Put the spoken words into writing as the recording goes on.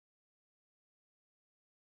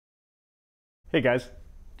Hey guys,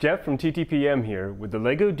 Jeff from TTPM here with the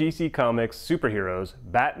LEGO DC Comics superheroes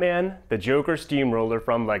Batman, the Joker Steamroller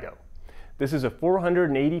from LEGO. This is a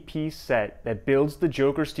 480-piece set that builds the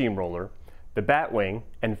Joker Steamroller, the Batwing,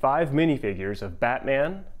 and 5 minifigures of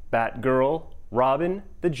Batman, Batgirl, Robin,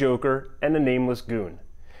 the Joker, and the Nameless Goon.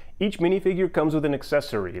 Each minifigure comes with an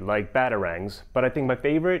accessory like batarangs, but I think my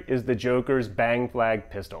favorite is the Joker's Bang Flag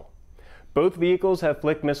pistol. Both vehicles have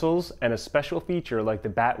flick missiles and a special feature like the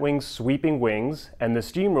Batwing's sweeping wings and the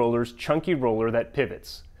Steamroller's chunky roller that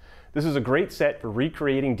pivots. This is a great set for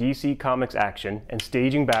recreating DC Comics action and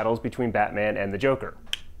staging battles between Batman and the Joker.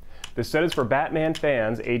 This set is for Batman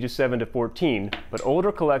fans ages 7 to 14, but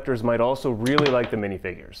older collectors might also really like the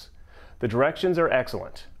minifigures. The directions are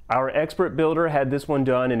excellent. Our expert builder had this one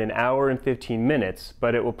done in 1 hour and 15 minutes,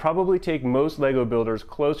 but it will probably take most LEGO builders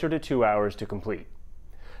closer to 2 hours to complete.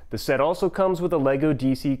 The set also comes with a LEGO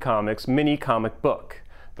DC Comics mini comic book.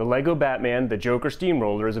 The LEGO Batman, the Joker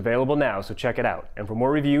Steamroller is available now, so check it out. And for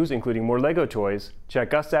more reviews, including more LEGO toys,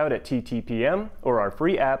 check us out at TTPM or our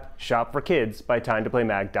free app, Shop for Kids by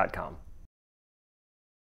TimeToPlayMag.com.